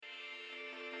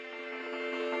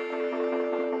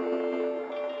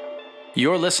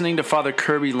You're listening to Father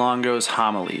Kirby Longo's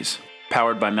homilies,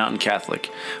 powered by Mountain Catholic.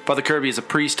 Father Kirby is a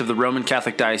priest of the Roman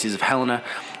Catholic Diocese of Helena,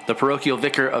 the parochial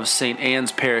vicar of St.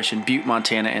 Anne's Parish in Butte,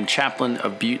 Montana, and chaplain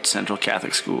of Butte Central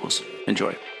Catholic Schools.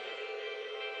 Enjoy.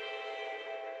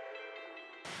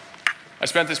 I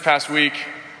spent this past week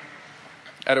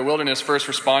at a wilderness first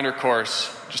responder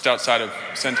course just outside of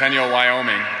Centennial,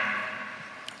 Wyoming.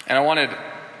 And I wanted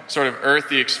sort of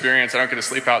earthy experience. I don't get to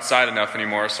sleep outside enough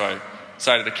anymore, so I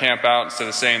decided to camp out instead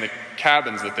of staying in the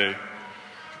cabins that they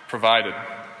provided.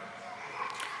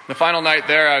 The final night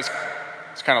there, I was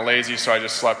kind of lazy, so I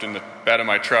just slept in the bed of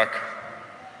my truck.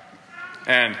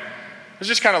 And I was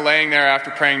just kind of laying there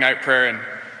after praying night prayer and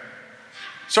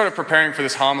sort of preparing for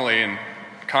this homily and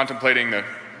contemplating the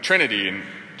Trinity and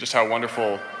just how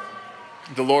wonderful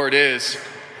the Lord is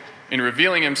in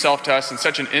revealing himself to us in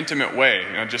such an intimate way.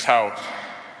 Just how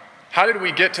did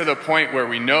we get to the point where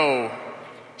we know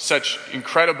such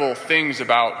incredible things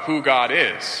about who God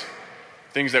is,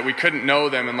 things that we couldn't know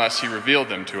them unless he revealed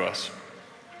them to us,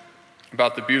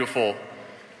 about the beautiful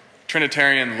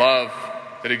Trinitarian love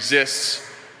that exists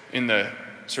in the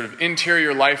sort of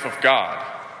interior life of God.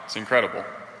 It's incredible.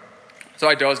 So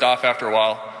I dozed off after a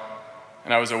while,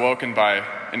 and I was awoken by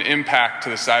an impact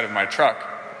to the side of my truck.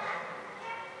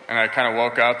 And I kind of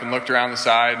woke up and looked around the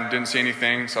side and didn't see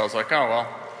anything, so I was like, oh, well,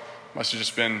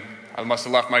 I must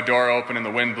have left my door open and the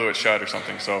wind blew it shut or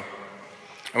something. So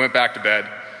I went back to bed,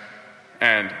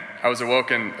 and I was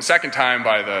awoken a second time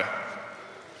by the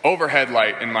overhead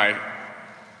light in my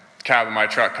cab of my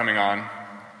truck coming on.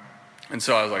 And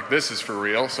so I was like, this is for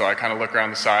real. So I kind of look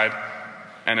around the side,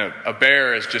 and a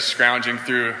bear is just scrounging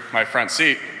through my front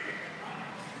seat.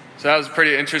 So that was a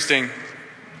pretty interesting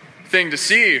thing to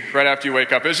see right after you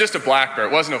wake up. It was just a black bear.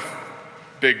 It wasn't a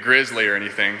big grizzly or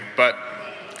anything, but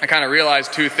I kind of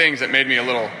realized two things that made me a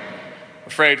little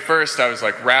afraid. First, I was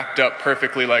like wrapped up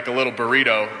perfectly like a little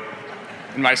burrito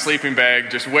in my sleeping bag,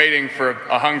 just waiting for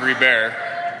a hungry bear.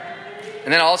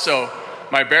 And then also,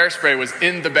 my bear spray was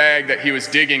in the bag that he was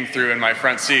digging through in my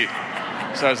front seat.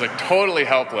 So I was like totally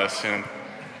helpless.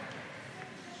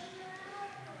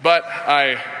 But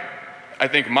I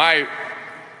think my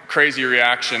crazy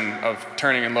reaction of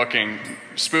turning and looking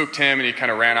spooked him, and he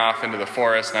kind of ran off into the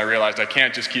forest, and I realized I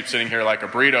can't just keep sitting here like a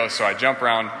burrito, so I jump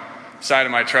around the side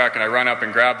of my truck and I run up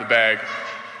and grab the bag.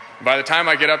 By the time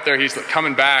I get up there, he's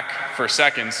coming back for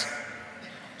seconds,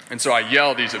 and so I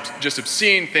yelled these just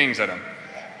obscene things at him.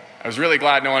 I was really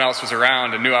glad no one else was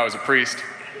around and knew I was a priest.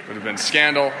 It would have been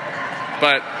scandal,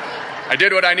 but I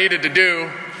did what I needed to do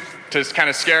to kind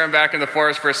of scare him back in the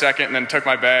forest for a second, and then took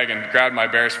my bag and grabbed my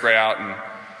bear spray out,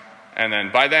 and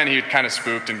then by then he'd kind of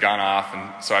spooked and gone off,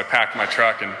 and so I packed my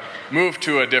truck and moved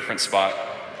to a different spot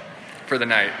for the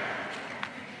night.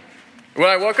 When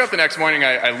I woke up the next morning,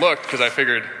 I looked because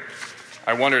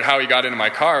I wondered how he got into my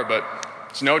car, but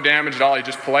it's no damage at all. He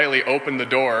just politely opened the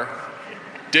door,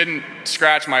 didn't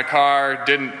scratch my car,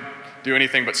 didn't do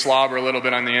anything but slobber a little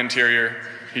bit on the interior.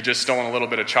 He just stolen a little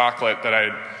bit of chocolate that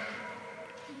I'd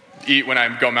eat when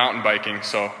I go mountain biking,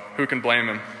 so who can blame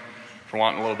him for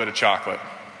wanting a little bit of chocolate?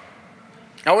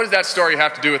 Now, what does that story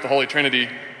have to do with the Holy Trinity,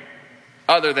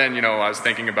 other than, I was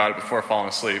thinking about it before falling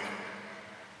asleep?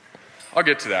 I'll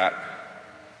get to that.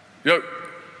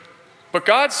 But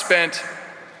God spent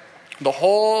the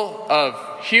whole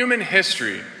of human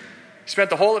history,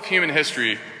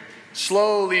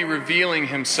 slowly revealing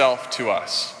himself to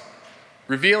us,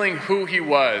 revealing who he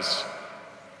was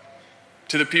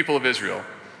to the people of Israel.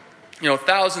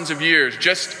 Thousands of years,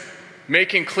 just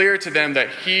making clear to them that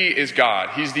he is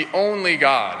God. He's the only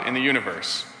God in the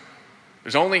universe.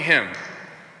 There's only him.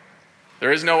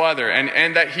 There is no other.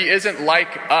 And that he isn't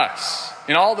like us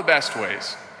in all the best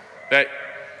ways. That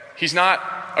he's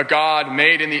not a God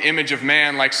made in the image of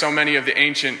man like so many of the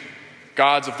ancient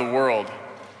gods of the world,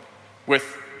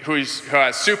 who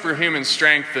has superhuman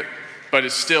strength but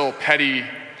is still petty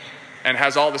and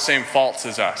has all the same faults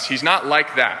as us. He's not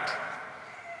like that.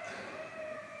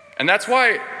 And that's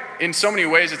why, in so many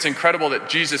ways, it's incredible that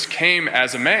Jesus came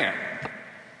as a man.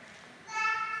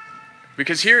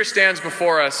 Because here stands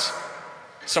before us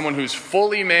someone who's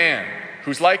fully man,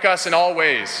 who's like us in all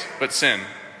ways but sin,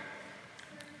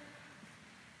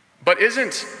 but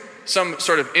isn't some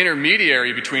sort of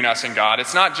intermediary between us and God.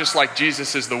 It's not just like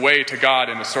Jesus is the way to God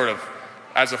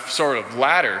as a sort of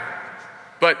ladder,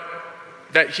 but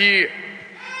that he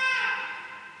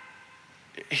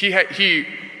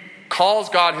calls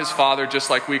God his Father just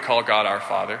like we call God our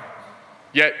Father.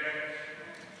 Yet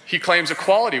he claims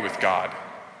equality with God.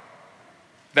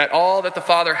 That all that the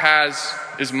Father has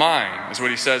is mine, is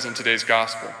what he says in today's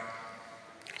gospel.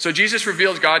 So Jesus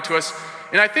reveals God to us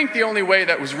and I think the only way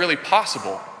that was really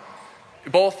possible,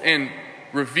 both in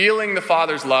revealing the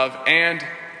Father's love and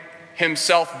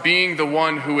himself being the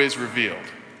one who is revealed.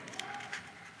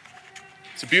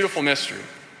 It's a beautiful mystery.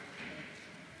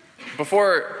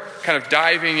 Before kind of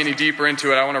diving any deeper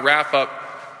into it, I want to wrap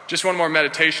up just one more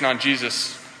meditation on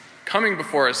Jesus coming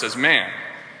before us as man.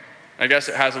 I guess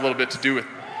it has a little bit to do with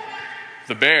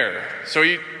the bear. So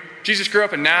Jesus grew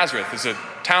up in Nazareth. It's a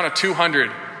town of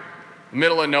 200,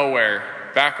 middle of nowhere,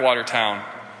 backwater town.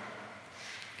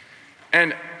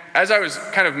 And as I was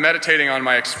kind of meditating on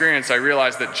my experience, I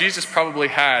realized that Jesus probably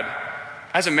had,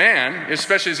 as a man,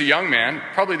 especially as a young man,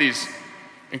 probably these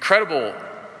incredible,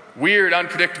 weird,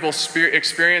 unpredictable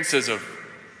experiences of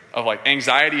like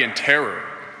anxiety and terror,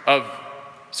 of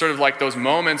sort of like those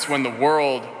moments when the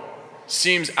world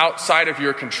seems outside of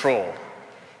your control.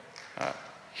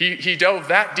 He dove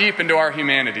that deep into our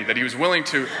humanity that he was willing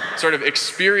to sort of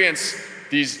experience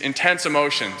these intense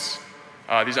emotions,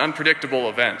 these unpredictable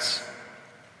events.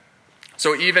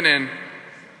 So even in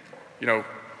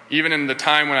the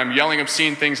time when I'm yelling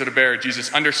obscene things at a bear,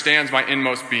 Jesus understands my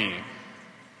inmost being.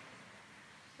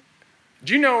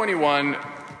 Do you know anyone,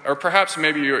 or perhaps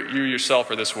maybe you yourself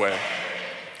are this way,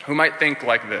 who might think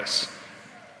like this,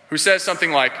 who says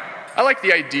something like, I like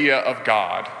the idea of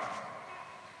God.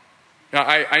 Now,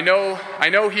 I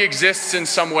know he exists in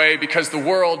some way because the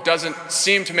world doesn't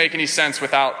seem to make any sense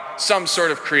without some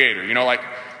sort of creator. Like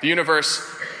the universe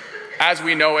as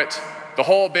we know it, the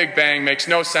whole Big Bang makes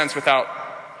no sense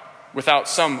without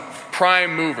some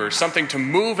prime mover, something to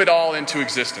move it all into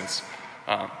existence.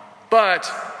 But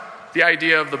the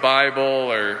idea of the Bible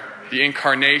or the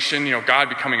incarnation, God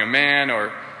becoming a man,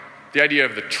 or the idea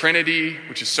of the Trinity,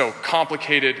 which is so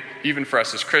complicated even for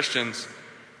us as Christians,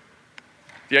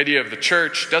 the idea of the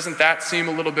church, doesn't that seem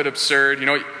a little bit absurd?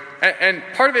 And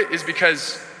part of it is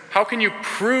because how can you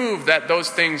prove that those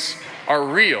things are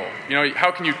real?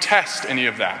 How can you test any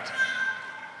of that?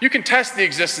 You can test the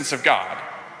existence of God.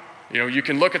 You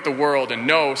can look at the world and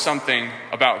know something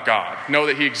about God, know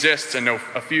that he exists and know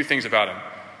a few things about him.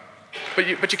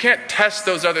 But you can't test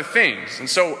those other things. And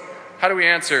so how do we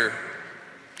answer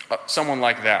someone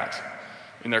like that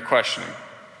in their questioning?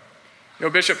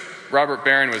 Bishop Robert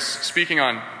Barron was speaking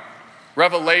on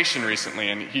Revelation recently,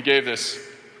 and he gave this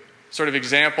sort of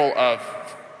example of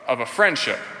a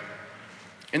friendship.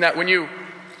 In that when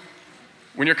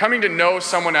you're coming to know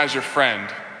someone as your friend,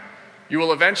 you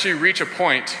will eventually reach a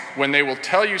point when they will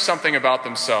tell you something about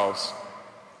themselves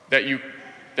that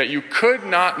you could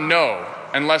not know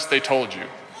unless they told you,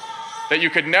 that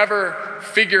you could never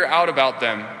figure out about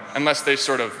them unless they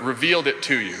sort of revealed it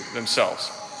to you themselves.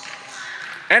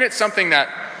 And it's something that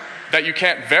you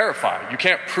can't verify. You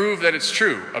can't prove that it's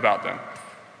true about them.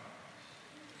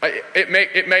 It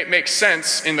may make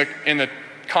sense in the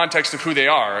context of who they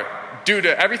are. Due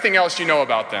to everything else you know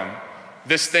about them,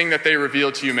 this thing that they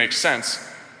revealed to you makes sense.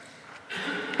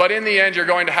 But in the end, you're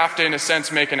going to have to, in a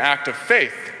sense, make an act of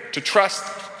faith to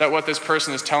trust that what this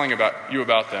person is telling you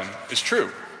about them is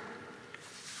true.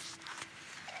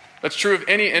 That's true of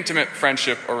any intimate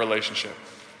friendship or relationship.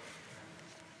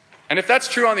 And if that's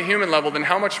true on the human level, then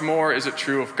how much more is it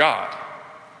true of God?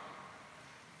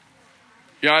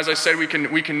 As I said, we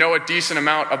can know a decent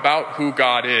amount about who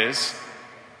God is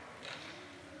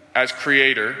as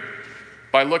creator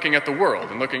by looking at the world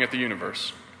and looking at the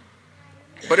universe.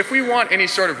 But if we want any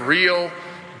sort of real,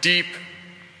 deep,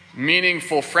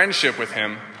 meaningful friendship with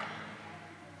him,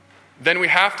 then we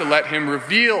have to let him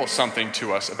reveal something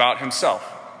to us about himself.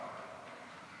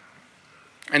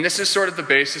 And this is sort of the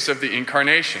basis of the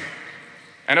incarnation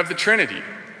and of the Trinity.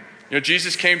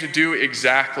 Jesus came to do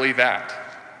exactly that.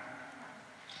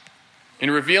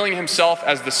 In revealing himself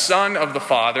as the Son of the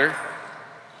Father,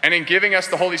 and in giving us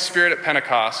the Holy Spirit at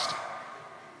Pentecost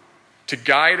to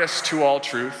guide us to all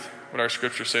truth, what our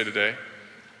scriptures say today,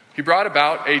 he brought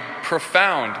about a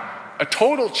profound, a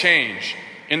total change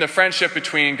in the friendship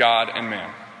between God and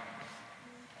man.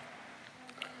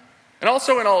 And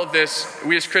also in all of this,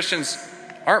 we as Christians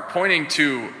aren't pointing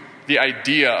to the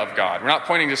idea of God. We're not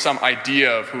pointing to some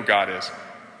idea of who God is.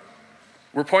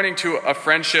 We're pointing to a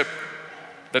friendship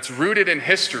that's rooted in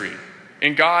history,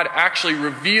 in God actually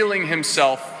revealing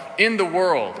himself in the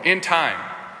world, in time.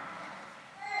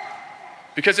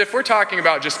 Because if we're talking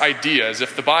about just ideas,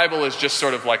 if the Bible is just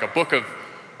sort of like a book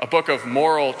of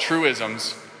moral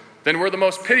truisms, then we're the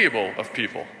most pitiable of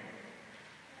people.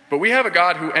 But we have a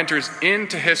God who enters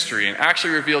into history and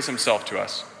actually reveals himself to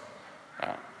us.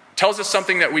 Tells us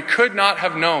something that we could not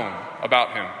have known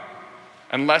about him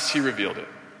unless he revealed it.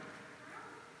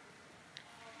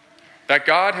 That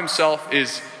God himself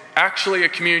is actually a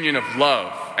communion of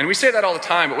love. And we say that all the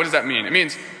time, but what does that mean? It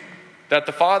means that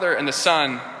the Father and the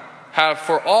Son have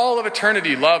for all of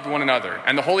eternity loved one another.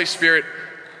 And the Holy Spirit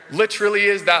literally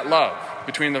is that love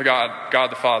between God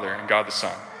the Father and God the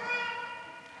Son.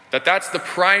 That's the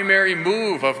primary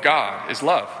move of God, is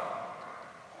love.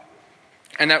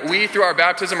 And that we, through our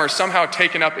baptism, are somehow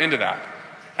taken up into that.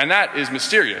 And that is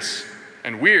mysterious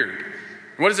and weird.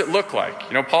 And what does it look like?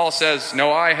 Paul says,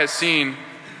 no eye has seen,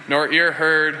 nor ear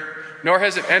heard, nor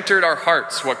has it entered our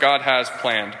hearts what God has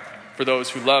planned for those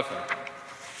who love him.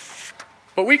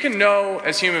 But we can know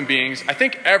as human beings, I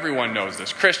think everyone knows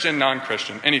this, Christian,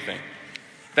 non-Christian, anything,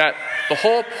 that the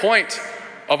whole point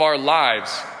of our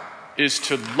lives is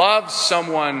to love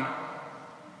someone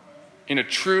in a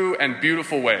true and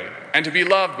beautiful way, and to be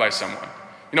loved by someone.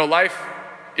 Life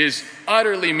is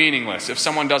utterly meaningless if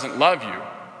someone doesn't love you.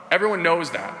 Everyone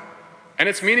knows that. And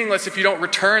it's meaningless if you don't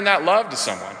return that love to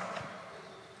someone.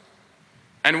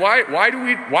 And why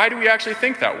do we actually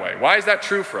think that way? Why is that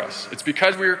true for us? It's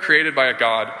because we were created by a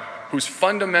God whose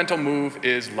fundamental move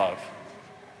is love.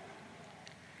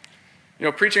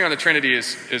 Preaching on the Trinity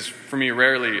is for me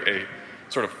rarely a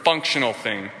sort of functional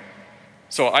thing.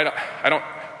 So I don't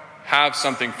have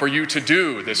something for you to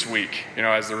do this week,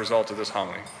 as a result of this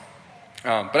homily.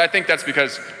 But I think that's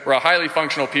because we're a highly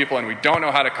functional people and we don't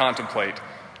know how to contemplate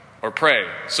or pray.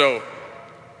 So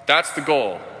that's the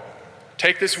goal.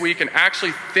 Take this week and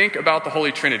actually think about the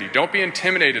Holy Trinity. Don't be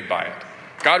intimidated by it.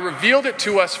 God revealed it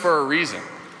to us for a reason.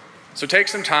 So take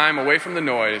some time away from the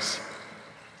noise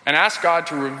and ask God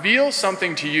to reveal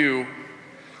something to you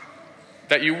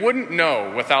that you wouldn't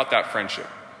know without that friendship.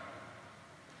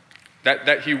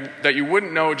 That you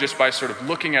wouldn't know just by sort of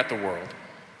looking at the world.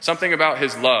 Something about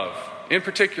his love, in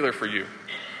particular for you.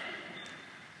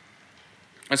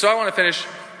 And so I want to finish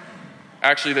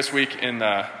actually this week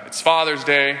it's Father's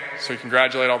Day, so we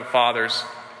congratulate all the fathers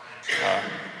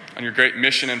on your great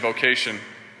mission and vocation.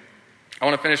 I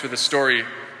want to finish with a story,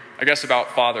 I guess,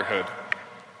 about fatherhood.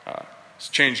 Let's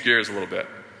change gears a little bit.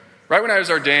 Right when I was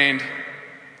ordained,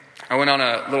 I went on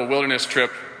a little wilderness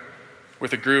trip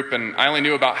with a group, and I only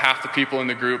knew about half the people in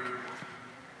the group.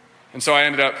 And so I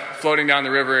ended up floating down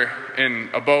the river in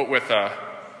a boat with a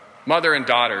mother and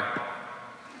daughter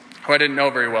who I didn't know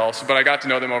very well, but I got to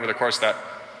know them over the course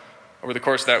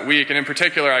of that week. And in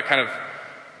particular, I kind of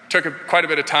took quite a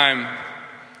bit of time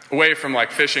away from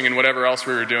like fishing and whatever else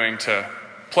we were doing to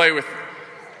play with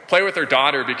her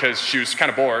daughter, because she was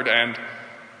kind of bored and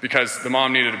because the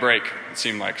mom needed a break, it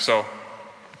seemed like. So,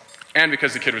 and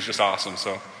because the kid was just awesome,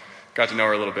 so got to know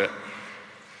her a little bit.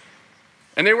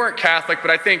 And they weren't Catholic,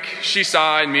 but I think she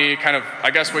saw in me kind of,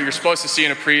 I guess, what you're supposed to see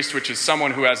in a priest, which is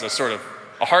someone who has a sort of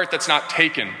a heart that's not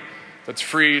taken, that's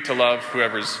free to love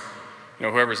whoever's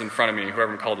in front of me,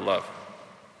 whoever I'm called to love.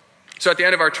 So at the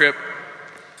end of our trip,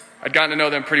 I'd gotten to know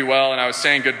them pretty well, and I was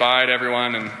saying goodbye to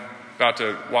everyone and about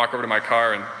to walk over to my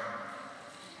car and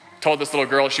told this little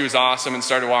girl she was awesome and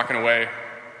started walking away.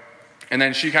 And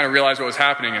then she kind of realized what was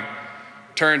happening and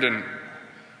turned and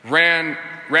ran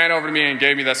over to me and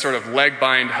gave me that sort of leg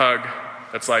bind hug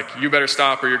that's like, you better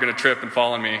stop or you're going to trip and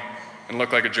fall on me and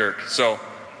look like a jerk.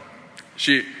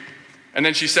 And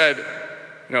then she said,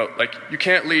 like, you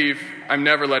can't leave. I'm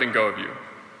never letting go of you.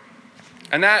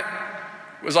 And that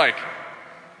was like,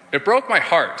 it broke my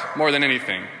heart more than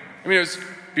anything. I mean, it was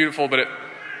beautiful, but it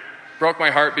broke my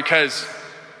heart because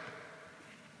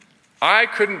I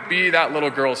couldn't be that little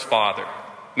girl's father.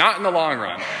 Not in the long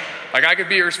run. Like, I could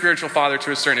be her spiritual father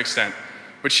to a certain extent,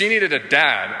 but she needed a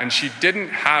dad, and she didn't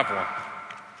have one.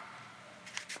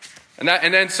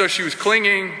 And then so she was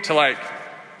clinging to like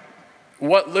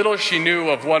what little she knew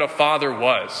of what a father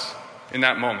was in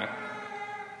that moment.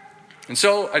 And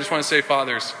so I just want to say,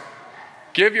 fathers,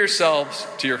 give yourselves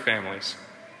to your families.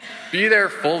 Be there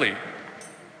fully.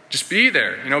 Just be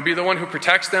there. Be the one who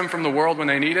protects them from the world when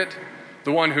they need it,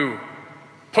 the one who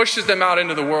pushes them out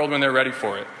into the world when they're ready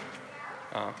for it.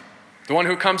 The one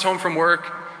who comes home from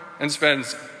work and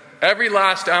spends every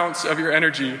last ounce of your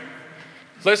energy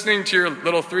listening to your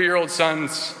little 3-year-old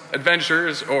son's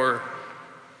adventures or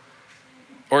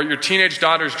your teenage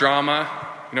daughter's drama.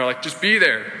 Just be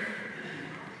there.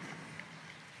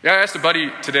 Yeah, I asked a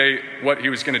buddy today what he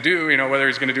was going to do, whether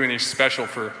he's going to do anything special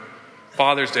for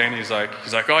Father's Day, and he's like,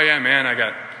 oh yeah, man, I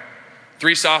got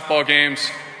 3 softball games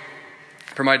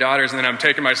for my daughters, and then I'm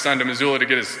taking my son to Missoula to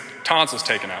get his tonsils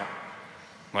taken out.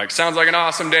 I'm like, sounds like an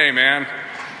awesome day, man.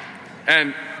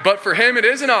 But for him, it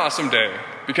is an awesome day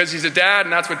because he's a dad,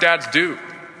 and that's what dads do.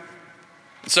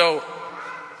 So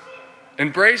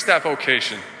embrace that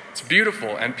vocation. It's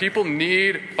beautiful, and people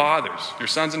need fathers. Your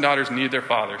sons and daughters need their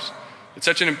fathers. It's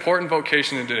such an important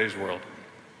vocation in today's world.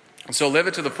 And so live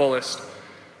it to the fullest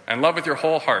and love with your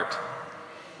whole heart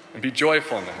and be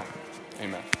joyful now.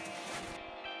 Amen.